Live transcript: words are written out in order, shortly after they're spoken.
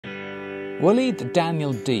Walid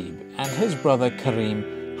Daniel Deeb and his brother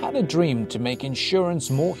Kareem had a dream to make insurance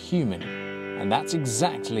more human, and that's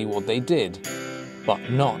exactly what they did, but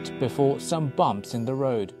not before some bumps in the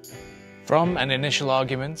road. From an initial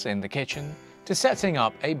argument in the kitchen, to setting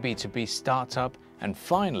up a B2B startup, and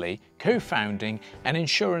finally co-founding an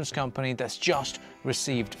insurance company that's just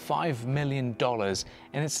received $5 million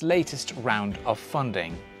in its latest round of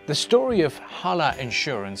funding. The story of Hala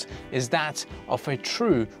Insurance is that of a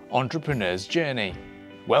true entrepreneur's journey.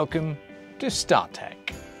 Welcome to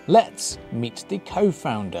StarTech. Let's meet the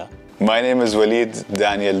co-founder. My name is Walid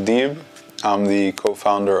Daniel Deeb. I'm the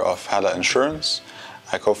co-founder of Hala Insurance.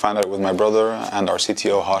 I co-founded it with my brother and our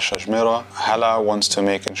CTO, Hala. Hala wants to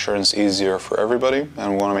make insurance easier for everybody,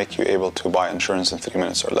 and we want to make you able to buy insurance in 3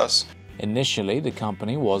 minutes or less. Initially, the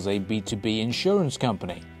company was a B2B insurance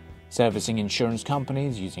company, servicing insurance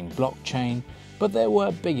companies using blockchain, but there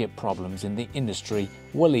were bigger problems in the industry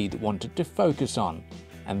Walid wanted to focus on,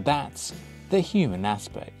 and that's the human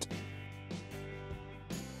aspect.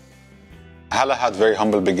 Hala had very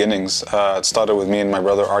humble beginnings. It started with me and my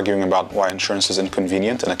brother arguing about why insurance is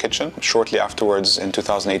inconvenient in a kitchen. Shortly afterwards, in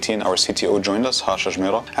 2018, our CTO joined us,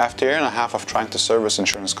 Hala. After a year and a half of trying to service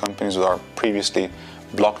insurance companies with our previously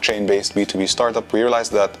blockchain-based B2B startup, we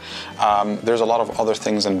realized that there's a lot of other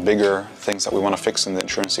things and bigger things that we want to fix in the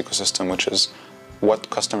insurance ecosystem, which is what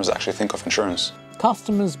customers actually think of insurance.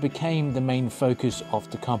 Customers became the main focus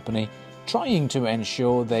of the company, trying to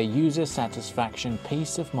ensure their user satisfaction,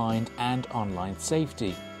 peace of mind, and online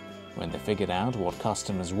safety. When they figured out what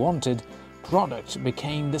customers wanted, product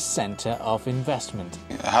became the center of investment.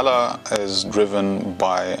 Hala is driven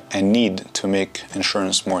by a need to make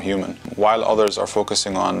insurance more human. While others are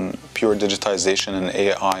focusing on pure digitization and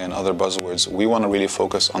AI and other buzzwords, we want to really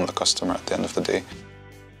focus on the customer at the end of the day.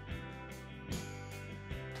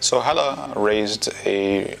 So Hala raised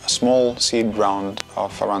a small seed round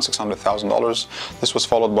of around $600,000. This was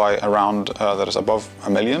followed by a round that is above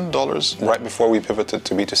 $1 million right before we pivoted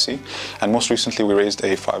to B2C. And most recently, we raised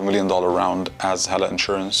a $5 million round as Hala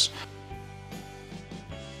Insurance.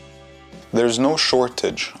 There's no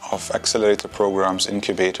shortage of accelerator programs,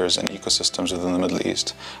 incubators, and ecosystems within the Middle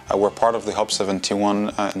East. We're part of the Hub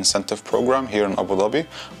 71 incentive program here in Abu Dhabi,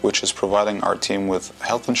 which is providing our team with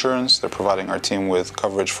health insurance. They're providing our team with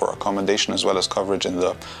coverage for accommodation as well as coverage in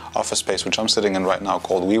the office space, which I'm sitting in right now,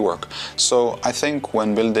 called WeWork. So I think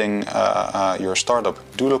when building your startup,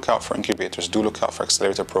 do look out for incubators, do look out for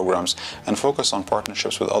accelerator programs, and focus on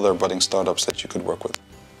partnerships with other budding startups that you could work with.